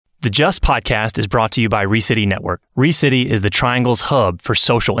The Just podcast is brought to you by ReCity Network. ReCity is the Triangle's hub for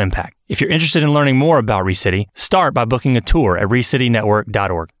social impact. If you're interested in learning more about ReCity, start by booking a tour at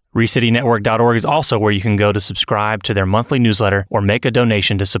recitynetwork.org. ReCityNetwork.org is also where you can go to subscribe to their monthly newsletter or make a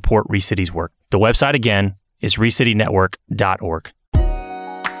donation to support ReCity's work. The website again is recitynetwork.org.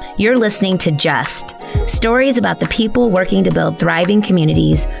 You're listening to Just, stories about the people working to build thriving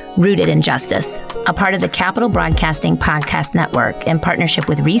communities rooted in justice, a part of the Capital Broadcasting Podcast Network in partnership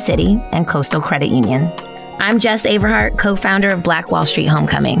with ReCity and Coastal Credit Union. I'm Jess Averhart, co-founder of Black Wall Street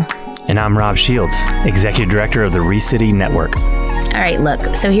Homecoming. And I'm Rob Shields, executive director of the ReCity Network. All right,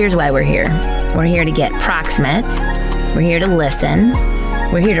 look, so here's why we're here. We're here to get proximate, we're here to listen,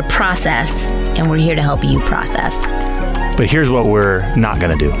 we're here to process, and we're here to help you process. But here's what we're not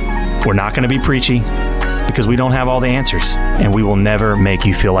going to do. We're not going to be preachy because we don't have all the answers, and we will never make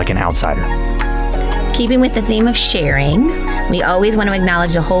you feel like an outsider. Keeping with the theme of sharing, we always want to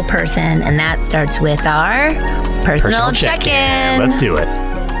acknowledge the whole person, and that starts with our personal check-in. Let's do it.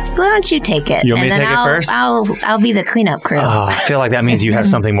 So why don't you take it? You want me to take it first? I'll be the cleanup crew. Oh, I feel like that means you have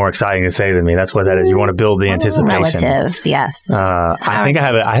something more exciting to say than me. That's what that is. You want to build the anticipation. Relative, yes. I think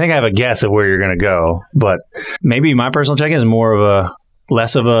I have a guess of where you're going to go, but maybe my personal check-in is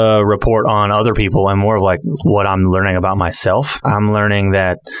less of a report on other people and more of like what I'm learning about myself. I'm learning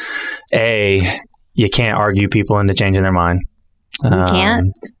that you can't argue people into changing their mind. You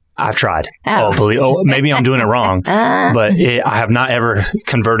can't? I've tried. Maybe I'm doing it wrong, but I have not ever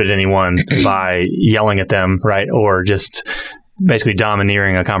converted anyone by yelling at them, right? Or just basically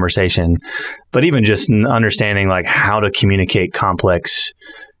domineering a conversation. But even just understanding like how to communicate complex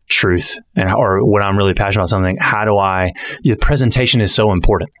truth or when I'm really passionate about something, the presentation is so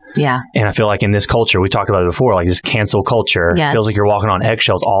important. Yeah. And I feel like in this culture, we talked about it before, like just cancel culture, It feels like you're walking on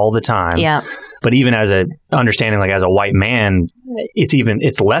eggshells all the time. Yeah. But even as a understanding, like as a white man,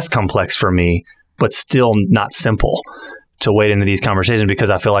 it's less complex for me, but still not simple to wade into these conversations because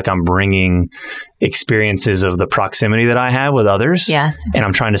I feel like I'm bringing experiences of the proximity that I have with others. Yes. And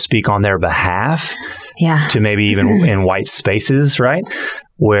I'm trying to speak on their behalf. Yeah. To maybe even in white spaces, right?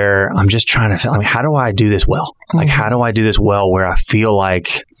 Where I'm just trying to feel, how do I do this well? Like, how do I do this well where I feel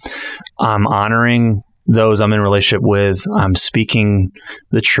like I'm honoring those I'm in a relationship with, I'm speaking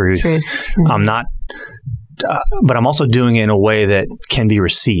the truth. I'm not, but I'm also doing it in a way that can be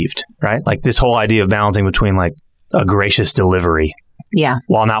received, right? Like this whole idea of balancing between like a gracious delivery,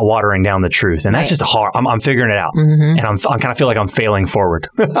 while not watering down the truth, and that's just hard. I'm figuring it out, and I kind of feel like I'm failing forward.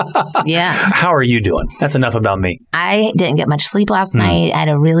 Yeah. How are you doing? That's enough about me. I didn't get much sleep last night. I had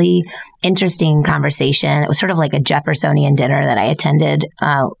a really interesting conversation. It was sort of like a Jeffersonian dinner that I attended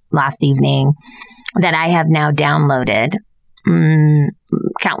last evening, that I have now downloaded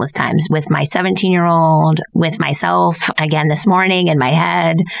countless times with my 17-year-old, with myself again this morning in my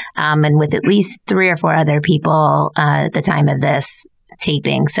head, and with at least 3 or 4 other people at the time of this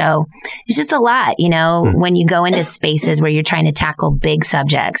taping. So it's just a lot, when you go into spaces where you're trying to tackle big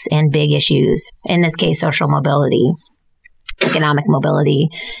subjects and big issues, in this case, social mobility, economic mobility,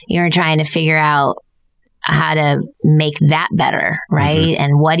 you're trying to figure out how to make that better, right?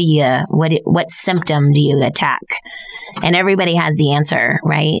 And what symptom do you attack? And everybody has the answer,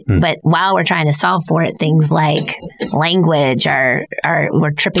 right? But while we're trying to solve for it, things like language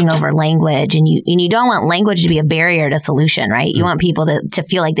we're tripping over language, and you don't want language to be a barrier to solution, right? You want people to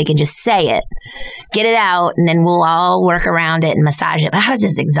feel like they can just say it, get it out, and then we'll all work around it and massage it. But I was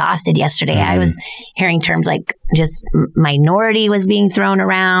just exhausted yesterday. I was hearing terms like just minority was being thrown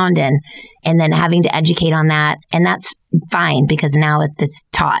around, and then having to educate on that. And that's fine because now it's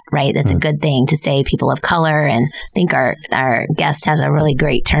taught, right? That's a good thing to say people of color. And I think our guest has a really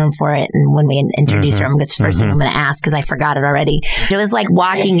great term for it. And when we introduce her, that's the first thing I'm going to ask because I forgot it already. It was like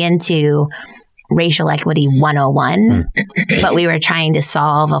walking into Racial Equity 101, but we were trying to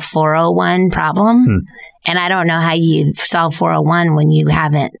solve a 401 problem. And I don't know how you solve 401 when you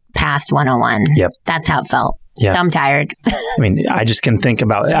haven't passed 101. Yep. That's how it felt. Yeah. So I'm tired. I mean, I just can think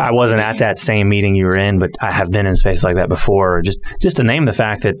about, I wasn't at that same meeting you were in, but I have been in space like that before. Just to name the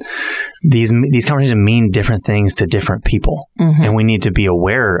fact that these conversations mean different things to different people. And we need to be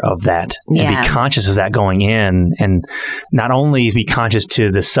aware of that and be conscious of that going in, and not only be conscious to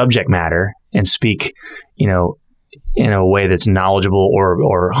the subject matter and speak, in a way that's knowledgeable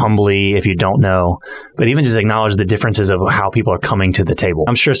or humbly if you don't know, but even just acknowledge the differences of how people are coming to the table.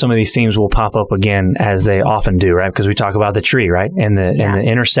 I'm sure some of these themes will pop up again as they often do, right? Because we talk about the tree, right? And the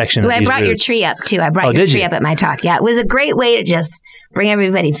intersection of these I brought your tree up too. I brought your tree up at my talk. Yeah, it was a great way to just bring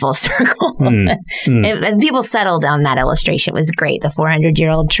everybody full circle. And people settled on that illustration. It was great. The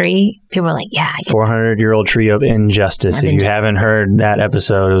 400-year-old tree. People were like, yeah. 400-year-old tree of injustice. If you haven't heard that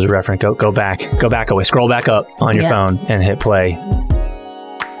episode, it was a reference. Go back away. Scroll back up on your phone and hit play.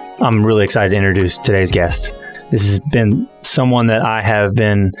 I'm really excited to introduce today's guest. This has been someone that I have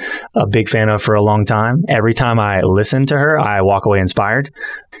been a big fan of for a long time. Every time I listen to her, I walk away inspired.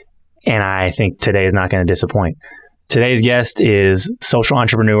 And I think today is not going to disappoint. Today's guest is social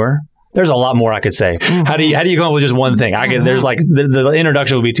entrepreneur. There's a lot more I could say. How do you come up with just one thing? There's like the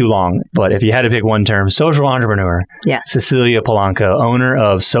introduction would be too long, but if you had to pick one term, social entrepreneur. Cecilia Polanco, owner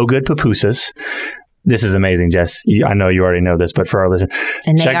of So Good Pupusas. This is amazing, Jess. I know you already know this, but for our listeners,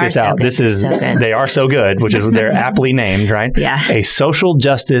 check this out. They are so good, which is they're aptly named, right? Yeah. A social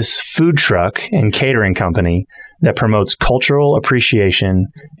justice food truck and catering company that promotes cultural appreciation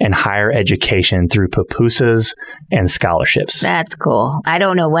and higher education through pupusas and scholarships. That's cool. I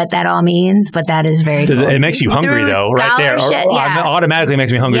don't know what that all means, but that is very cool. It makes you hungry, though, right there. Automatically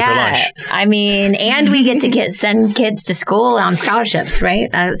makes me hungry for lunch. I mean, and we get to send kids to school on scholarships, right?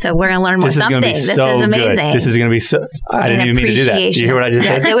 So we're going to learn more something. This is amazing. Good. This is going to be so... I didn't even mean to do that. Did you hear what I just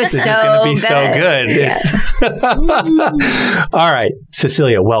said? It was this is going to be so good. Yeah. All right.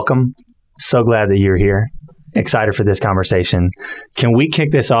 Cecilia, welcome. So glad that you're here. Excited for this conversation. Can we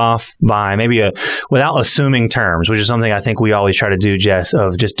kick this off by maybe without assuming terms, which is something I think we always try to do, Jess,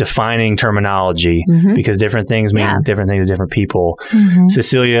 of just defining terminology because different things mean different things to different people.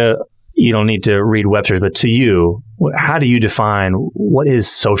 Cecilia, you don't need to read Webster's, but to you, how do you define what is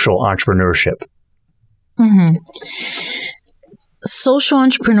social entrepreneurship? Social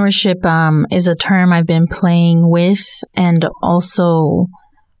entrepreneurship is a term I've been playing with and also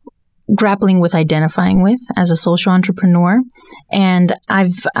grappling with, identifying with as a social entrepreneur. And I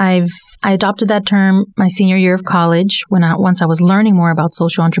adopted that term my senior year of college once I was learning more about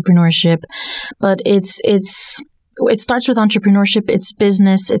social entrepreneurship. But it starts with entrepreneurship. It's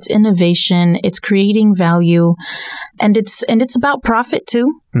business. It's innovation. It's creating value, and it's about profit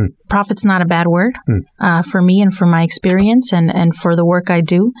too. Profit's not a bad word for me and for my experience and for the work I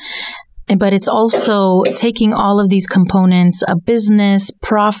do. But it's also taking all of these components, a business,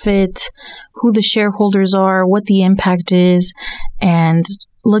 profit, who the shareholders are, what the impact is, and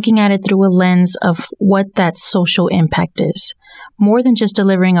looking at it through a lens of what that social impact is. More than just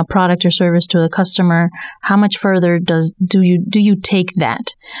delivering a product or service to a customer, how much further do you take that?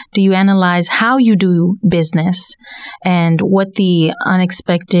 Do you analyze how you do business and what the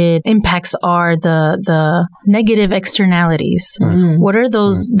unexpected impacts are, the negative externalities? What are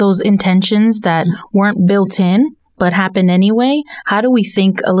those intentions that weren't built in but happen anyway? How do we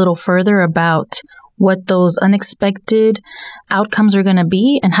think a little further about what those unexpected outcomes are going to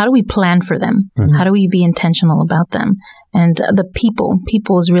be, and how do we plan for them? How do we be intentional about them? And the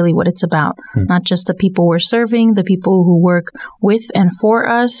people is really what it's about. Not just the people we're serving, the people who work with and for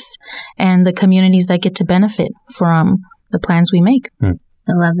us, and the communities that get to benefit from the plans we make. I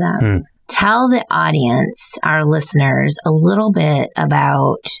love that. Tell the audience, our listeners, a little bit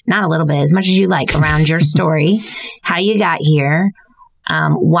about, not a little bit, as much as you like, around your story, how you got here,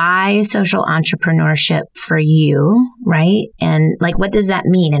 why social entrepreneurship for you, right? And like, what does that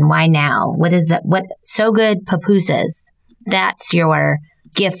mean and why now? What is that? What So Good Pupusas? That's your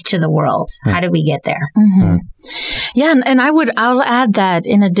gift to the world. How did we get there? Yeah. And I'll add that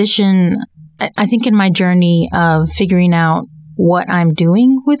in addition, I think in my journey of figuring out what I'm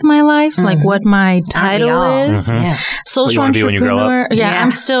doing with my life, like what my title is. Social entrepreneur.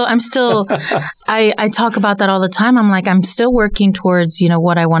 I'm still, I talk about that all the time. I'm like, I'm still working towards,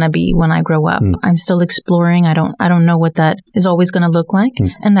 what I want to be when I grow up. I'm still exploring. I don't know what that is always going to look like,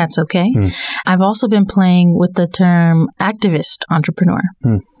 and that's okay. I've also been playing with the term activist entrepreneur.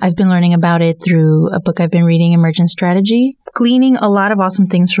 I've been learning about it through a book I've been reading, Emergent Strategy, gleaning a lot of awesome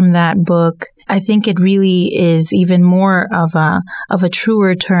things from that book. I think it really is even more of a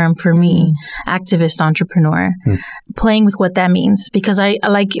truer term for me, activist entrepreneur, playing with what that means. Because I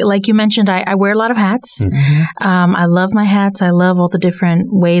like you mentioned, I wear a lot of hats. I love my hats. I love all the different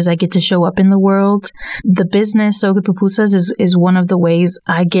ways I get to show up in the world. The business, So Good Pupusas, is one of the ways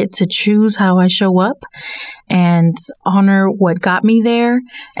I get to choose how I show up and honor what got me there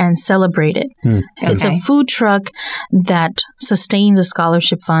and celebrate it. It's a food truck that sustains a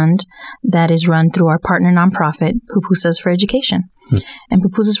scholarship fund that is run through our partner nonprofit, Pupusas for Education. And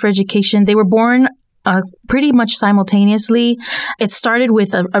Pupusas for Education, they were born pretty much simultaneously. It started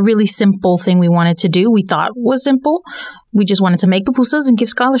with a really simple thing we wanted to do. We thought was simple. We just wanted to make pupusas and give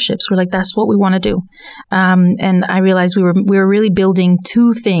scholarships. We're like, that's what we want to do. And I realized we were really building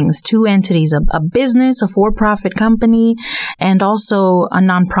two things, two entities, a business, a for-profit company, and also a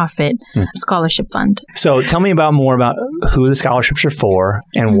nonprofit scholarship fund. So tell me more about who the scholarships are for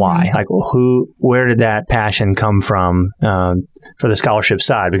and why. Like, where did that passion come from for the scholarship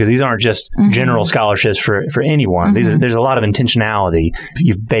side? Because these aren't just general scholarships for anyone. There's a lot of intentionality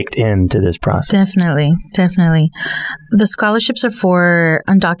you've baked into this process. Definitely. The scholarships are for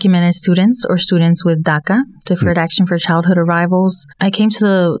undocumented students or students with DACA, Deferred Action for Childhood Arrivals. I came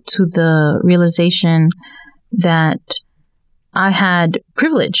to the realization that I had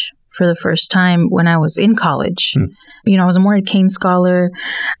privilege for the first time when I was in college. You know, I was a Morehead Caines scholar.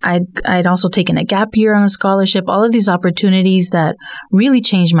 I'd also taken a gap year on a scholarship. All of these opportunities that really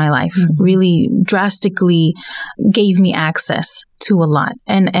changed my life, really drastically gave me access to a lot.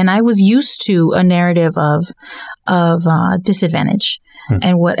 And I was used to a narrative of disadvantage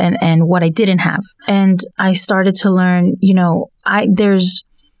and what I didn't have. And I started to learn, you know, there's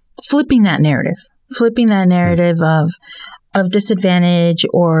flipping that narrative of disadvantage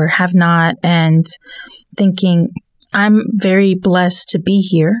or have not, and thinking I'm very blessed to be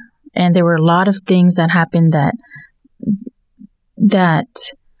here. And there were a lot of things that happened that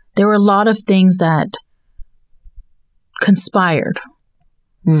there were a lot of things that conspired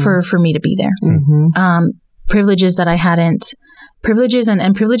for me to be there. Privileges that I hadn't, privileges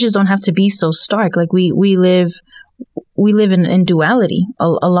and privileges don't have to be so stark. Like we live in duality a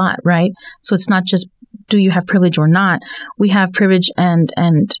lot, right? So it's not just, do you have privilege or not? We have privilege and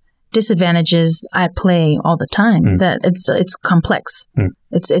disadvantages at play all the time. That it's complex.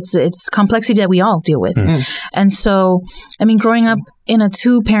 It's complexity that we all deal with. And so, I mean, growing up in a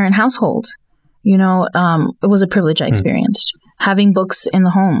 2-parent household, you know, it was a privilege I experienced. Having books in the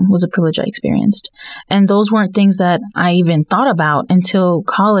home was a privilege I experienced. And those weren't things that I even thought about until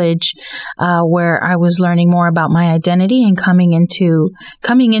college, where I was learning more about my identity and coming into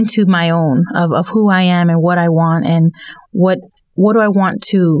my own of who I am and what I want and what do I want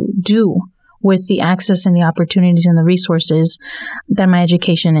to do with the access and the opportunities and the resources that my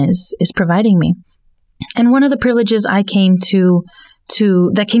education is providing me. And one of the privileges I came to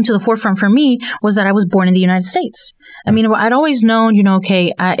that came to the forefront for me was that I was born in the United States. I mean, I'd always known, you know,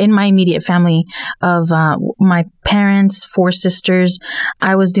 okay, in my immediate family of my parents, 4 sisters,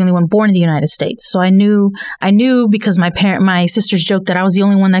 I was the only one born in the United States. So I knew because my sisters joked that I was the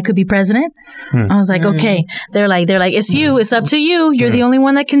only one that could be president. I was like, okay, they're like, it's up to you. You're the only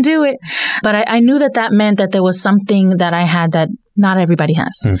one that can do it. But I knew that meant that there was something that I had that not everybody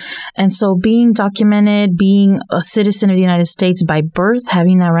has. And so being documented, being a citizen of the United States by birth,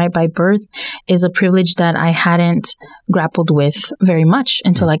 having that right by birth is a privilege that I hadn't grappled with very much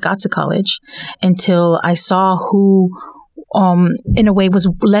until I got to college, until I saw who, in a way, was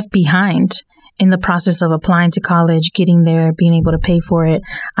left behind in the process of applying to college, getting there, being able to pay for it.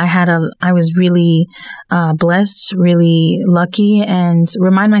 I was really blessed, really lucky, and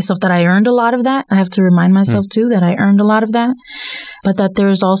remind myself that I earned a lot of that. I have to remind myself too that I earned a lot of that, but that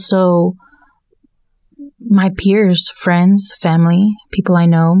there's also my peers, friends, family, people I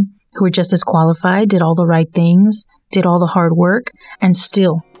know who are just as qualified, did all the right things, did all the hard work, and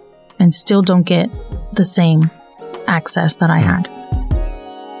still don't get the same access that I had.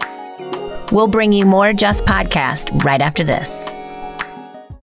 We'll bring you more Just Podcast right after this.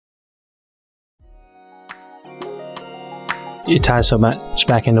 It ties so much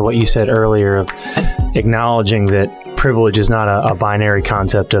back into what you said earlier of acknowledging that privilege is not a binary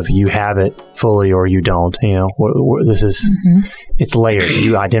concept of you have it fully or you don't. You know, this is, it's layered.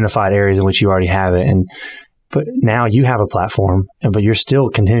 You identified areas in which you already have it. But now you have a platform, but you're still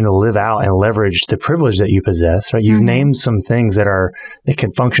continuing to live out and leverage the privilege that you possess, right? You've named some things that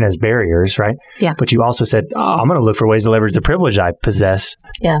can function as barriers, right? Yeah. But you also said, I'm going to look for ways to leverage the privilege I possess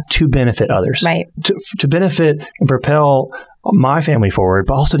to benefit others. Right. To benefit and propel my family forward,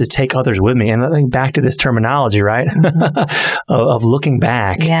 but also to take others with me. And I think back to this terminology, right? of looking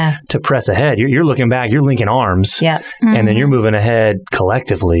back to press ahead. You're looking back, you're linking arms. Yeah. And then you're moving ahead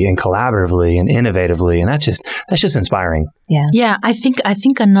collectively and collaboratively and innovatively. And that's just inspiring. Yeah. Yeah. I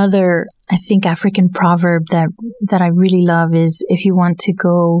think another African proverb that I really love is, if you want to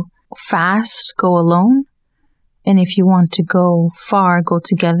go fast, go alone. And if you want to go far, go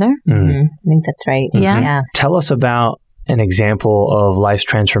together. I think that's right. Yeah. Tell us about an example of life's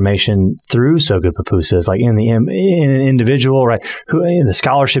transformation through So Good Pupusas, like in an individual, right? Who, in the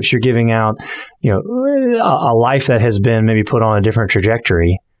scholarships you're giving out, you know, a life that has been maybe put on a different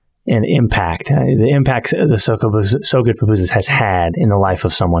trajectory and impact, the impact the So Good Pupusas has had in the life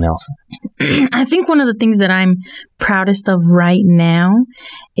of someone else? I think one of the things that I'm proudest of right now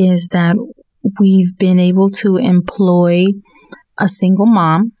is that we've been able to employ a single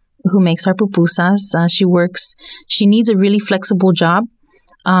mom who makes our pupusas. She needs a really flexible job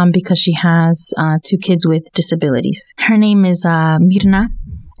because she has 2 kids with disabilities. Her name is Mirna,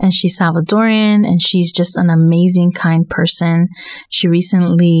 and she's Salvadorian, and she's just an amazing, kind person. She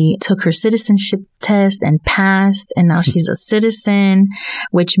recently took her citizenship test and passed, and now she's a citizen,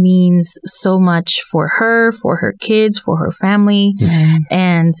 which means so much for her kids, for her family. Mm-hmm.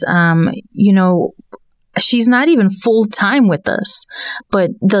 And, she's not even full time with us, but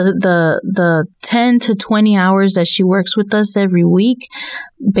the 10 to 20 hours that she works with us every week,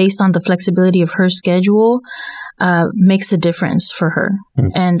 based on the flexibility of her schedule, makes a difference for her.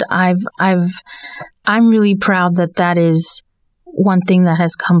 And I'm really proud that is one thing that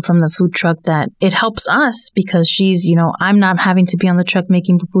has come from the food truck, that it helps us because she's, I'm not having to be on the truck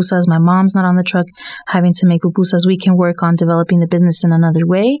making pupusas. My mom's not on the truck having to make pupusas. We can work on developing the business in another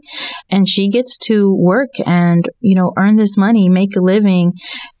way. And she gets to work and, earn this money, make a living,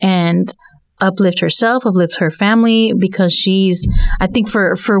 and uplift herself, uplift her family, because I think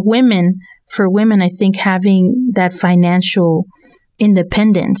for women, I think having that financial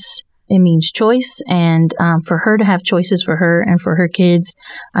independence, it means choice. And for her to have choices for her and for her kids,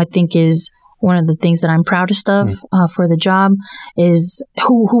 I think is one of the things that I'm proudest of for the job, is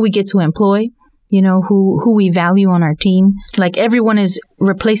who we get to employ, who we value on our team. Like, everyone is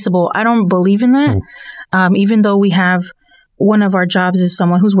replaceable. I don't believe in that. Even though we have, one of our jobs is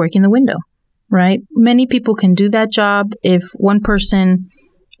someone who's working the window, right? Many people can do that job. If one person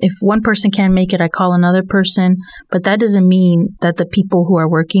can't make it, I call another person. But that doesn't mean that the people who are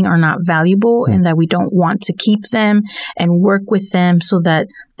working are not valuable and that we don't want to keep them and work with them, so that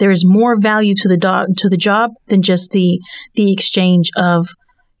there is more value to the job than just the exchange of,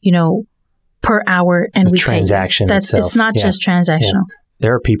 per hour and the we transaction pay. itself. It's not just transactional. Yeah.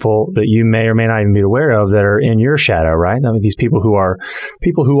 There are people that you may or may not even be aware of that are in your shadow, right? I mean, these people who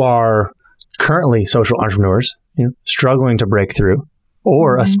are currently social entrepreneurs, struggling to break through,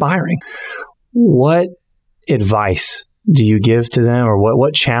 or aspiring. What advice do you give to them, or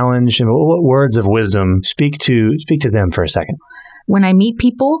what challenge and what words of wisdom speak to them for a second? When I meet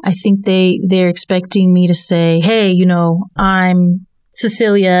people, I think they're expecting me to say, hey, I'm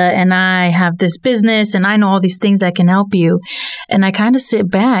Cecilia and I have this business and I know all these things that can help you. And I kind of sit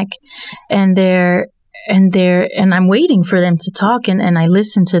back and I'm waiting for them to talk, and I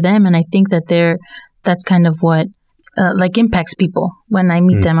listen to them, and I think that's kind of what impacts people when I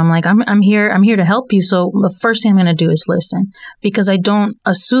meet them. I'm like, I'm here to help you. So the first thing I'm going to do is listen, because I don't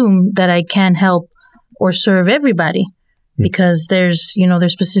assume that I can help or serve everybody, because there's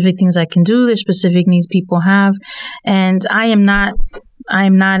specific things I can do. There's specific needs people have, and I am not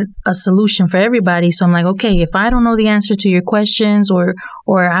a solution for everybody. So I'm like, okay, if I don't know the answer to your questions, or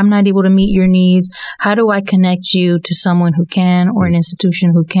I'm not able to meet your needs, how do I connect you to someone who can, or an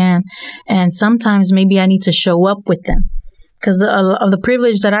institution who can? And sometimes maybe I need to show up with them, because the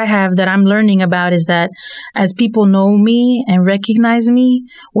privilege that I have, that I'm learning about, is that as people know me and recognize me,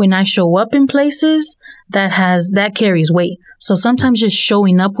 when I show up in places, that carries weight. So sometimes just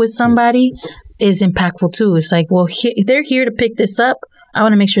showing up with somebody is impactful too. It's like, well, they're here to pick this up. I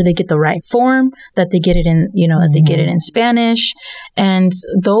want to make sure they get the right form, that they get it in, that they get it in Spanish. And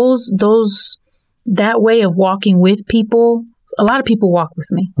that way of walking with people, a lot of people walk with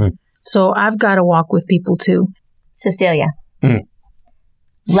me. So I've got to walk with people too. Cecilia,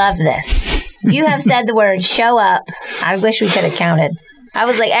 love this. You have said the word show up. I wish we could have counted. I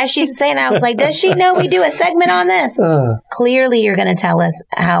was like, as she's saying, I was like, does she know we do a segment on this? Clearly, you're going to tell us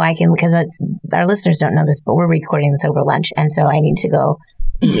how I can, because our listeners don't know this, but we're recording this over lunch. And so I need to go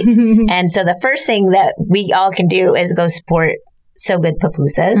eat. And so the first thing that we all can do is go support So Good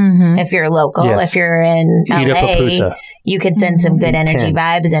Pupusas. If you're local, if you're in LA, you could send some good energy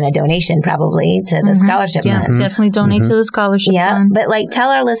vibes and a donation probably to the scholarship fund. Yeah, definitely donate to the scholarship fund. But tell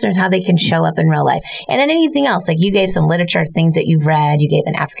our listeners how they can show up in real life. And then anything else, you gave some literature, things that you've read, you gave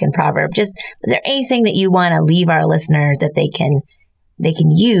an African proverb. Just, is there anything that you want to leave our listeners that they can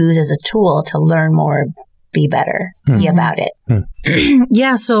use as a tool to learn more, be better, be about it?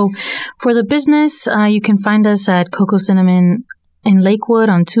 Yeah, so for the business, you can find us at Coco Cinnamon in Lakewood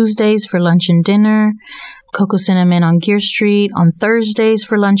on Tuesdays for lunch and dinner. Coco Cinnamon on Gear Street on Thursdays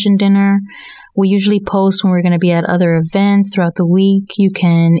for lunch and dinner. We usually post when we're going to be at other events throughout the week. You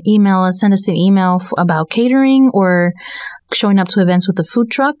can email us, send us an email about catering or showing up to events with the food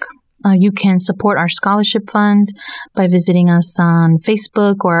truck. You can support our scholarship fund by visiting us on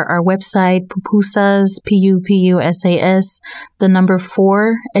Facebook or our website, Pupusas, Pupusas,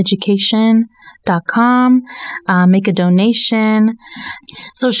 4 education.com. Make a donation.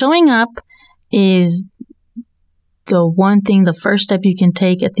 So showing up is the one thing, the first step you can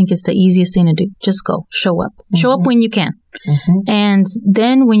take. I think it's the easiest thing to do. Just go. Show up. Mm-hmm. Show up when you can. Mm-hmm. And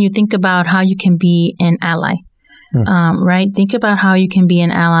then when you think about how you can be an ally, right? Think about how you can be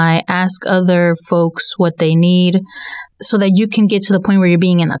an ally. Ask other folks what they need so that you can get to the point where you're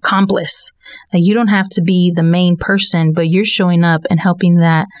being an accomplice. Like, you don't have to be the main person, but you're showing up and helping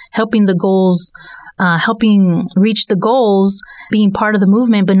the goals, helping reach the goals, being part of the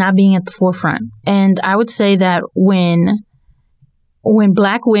movement, but not being at the forefront. And I would say that when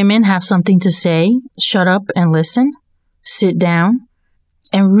Black women have something to say, shut up and listen, sit down,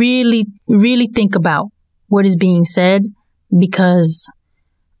 and really, really think about what is being said, because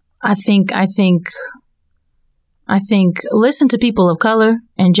I think listen to people of color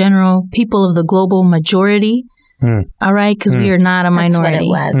in general, people of the global majority. All right, because we are not a minority.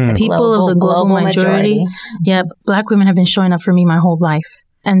 People of the global majority. Yep, Black women have been showing up for me my whole life,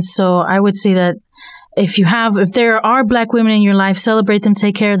 and so I would say that if there are Black women in your life, celebrate them,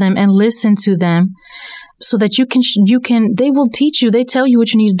 take care of them, and listen to them, so that you can. They will teach you. They tell you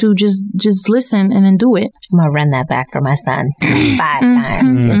what you need to do. Just listen and then do it. I'm gonna run that back for my son 5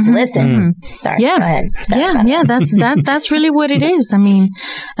 times. Just listen. Sorry. Yeah. Go ahead. Sorry yeah. That's really what it is. I mean,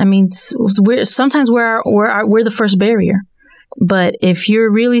 we're the first barrier, but if you're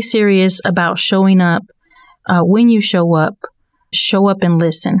really serious about showing up, when you show up and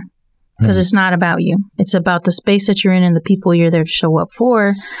listen. Because it's not about you. It's about the space that you're in and the people you're there to show up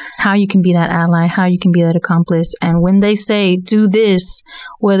for, how you can be that ally, how you can be that accomplice. And when they say do this,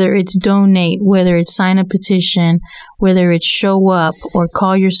 whether it's donate, whether it's sign a petition, whether it's show up or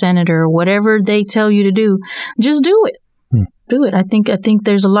call your senator, whatever they tell you to do, just do it. Do it. I think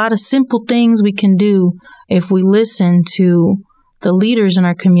there's a lot of simple things we can do if we listen to the leaders in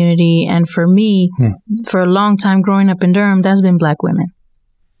our community. And for me, for a long time growing up in Durham, that's been Black women.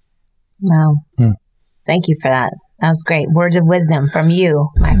 Wow. Thank you for that. That was great. Words of wisdom from you,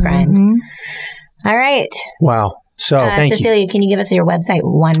 my friend. All right. Wow. So thank Cecilia, you. Can you give us your website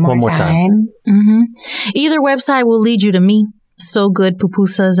one more time? Either website will lead you to me.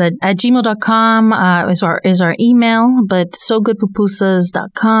 SoGoodPupusas at gmail.com is our email, but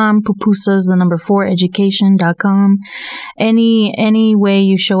SoGoodPupusas.com, Pupusas, 4 education.com. Any way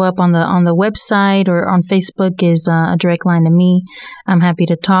you show up on the website or on Facebook is a direct line to me. I'm happy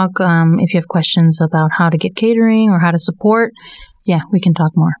to talk. If you have questions about how to get catering or how to support, we can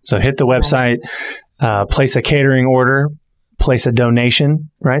talk more. So hit the website, place a catering order, place a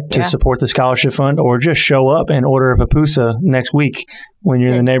donation, right, to support the scholarship fund, or just show up and order a pupusa next week when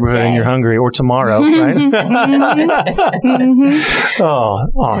you're in the neighborhood and you're hungry, or tomorrow, right? Oh,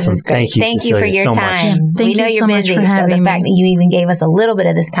 awesome. Thank you. Thank you for your time. Thank you so much for having me. The fact that you even gave us a little bit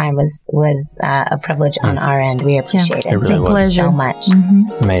of this time was a privilege on our end. We appreciate it. It really was. So much.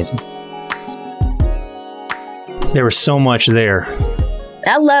 Amazing. There was so much there.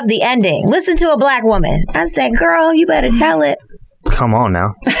 I love the ending. Listen to a Black woman. I said, girl, you better tell it. Come on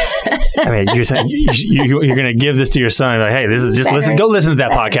now. I mean, you're saying you're going to give this to your son. Like, hey, this is just go listen to that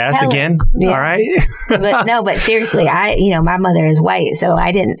podcast again. All right. but seriously, my mother is white, so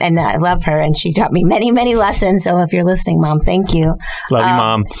I didn't, and I love her, and she taught me many, many lessons. So if you're listening, Mom, thank you. Love you,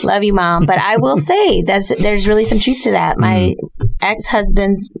 Mom. Love you, Mom. But I will say there's really some truth to that. My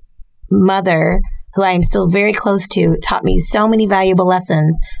ex-husband's mother, who I am still very close to, taught me so many valuable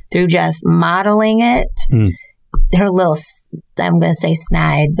lessons through just modeling it. Her little, I'm going to say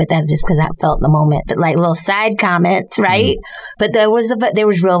snide, but that's just because I felt in the moment, but like little side comments, right? But there was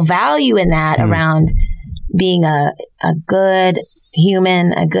real value in that around being a good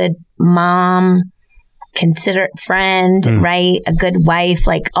human, a good mom, considerate friend, right? A good wife,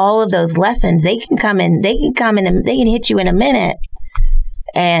 like all of those lessons, they can hit you in a minute.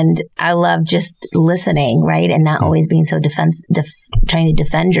 And I love just listening, right? And not always being so trying to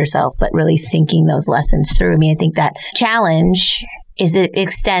defend yourself, but really thinking those lessons through. I mean, I think that challenge it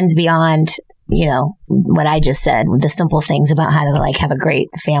extends beyond, what I just said, the simple things about how to have a great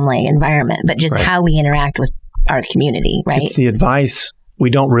family environment, but just how we interact with our community, right? It's the advice we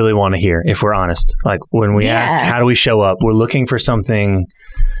don't really want to hear, if we're honest. Like when we ask, how do we show up? We're looking for something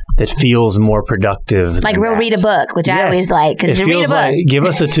that feels more productive. Like we'll read a book, which I always like. Because you read a book. Like, give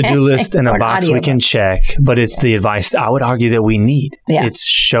us a to-do list and a box we can check. But it's the advice I would argue that we need. Yeah. It's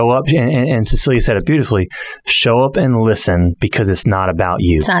show up, and Cecilia said it beautifully, show up and listen because it's not about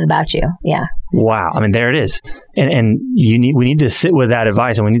you. It's not about you. Yeah. Wow. I mean, there it is. And we need to sit with that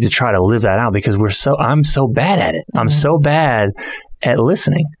advice, and we need to try to live that out because I'm so bad at it. I'm so bad at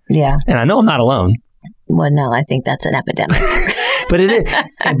listening. Yeah. And I know I'm not alone. Well, no, I think that's an epidemic. But it is.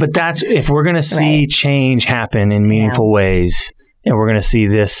 But that's, if we're going to see change happen in meaningful ways, and we're going to see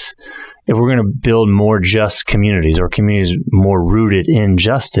this, if we're going to build more just communities or communities more rooted in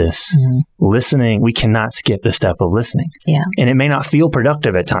justice, listening, we cannot skip the step of listening. Yeah. And it may not feel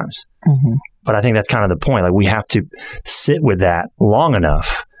productive at times, but I think that's kind of the point. Like we have to sit with that long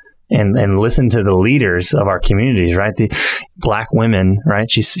enough and listen to the leaders of our communities, right? The Black women,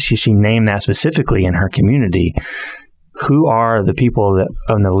 right? She named that specifically in her community. Who are the people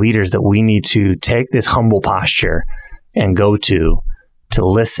and the leaders that we need to take this humble posture and go to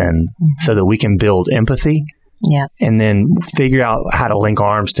listen so that we can build empathy and then figure out how to link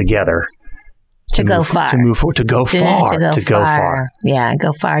arms together to go far. To move forward, to go far. Yeah,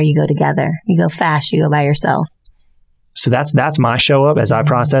 go far, you go together. You go fast, you go by yourself. So that's my show up as I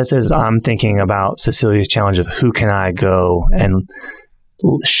process is I'm thinking about Cecilia's challenge of who can I go and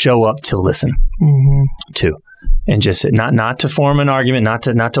show up to listen to. And just not to form an argument,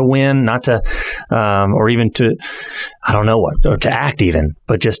 not to win, not to, or even to, I don't know what, or to act even,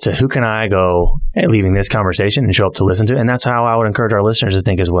 but just to who can I go leaving this conversation and show up to listen to. And that's how I would encourage our listeners to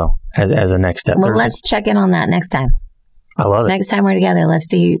think as well as a next step. Well, let's check in on that next time. I love it. Next time we're together, let's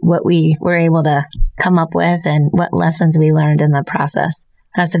see what we were able to come up with and what lessons we learned in the process.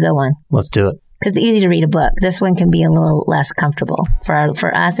 That's a good one. Let's do it. Because it's easy to read a book. This one can be a little less comfortable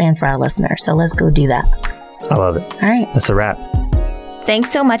for us and for our listeners. So let's go do that. I love it. All right. That's a wrap.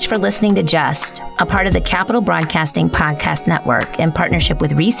 Thanks so much for listening to Just, a part of the Capital Broadcasting Podcast Network in partnership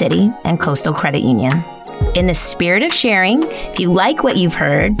with ReCity and Coastal Credit Union. In the spirit of sharing, if you like what you've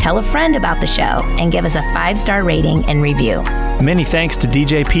heard, tell a friend about the show and give us a 5-star rating and review. Many thanks to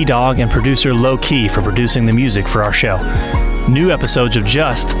DJ P-Dog and producer Low Key for producing the music for our show. New episodes of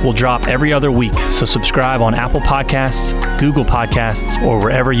Just will drop every other week, so subscribe on Apple Podcasts, Google Podcasts, or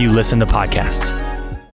wherever you listen to podcasts.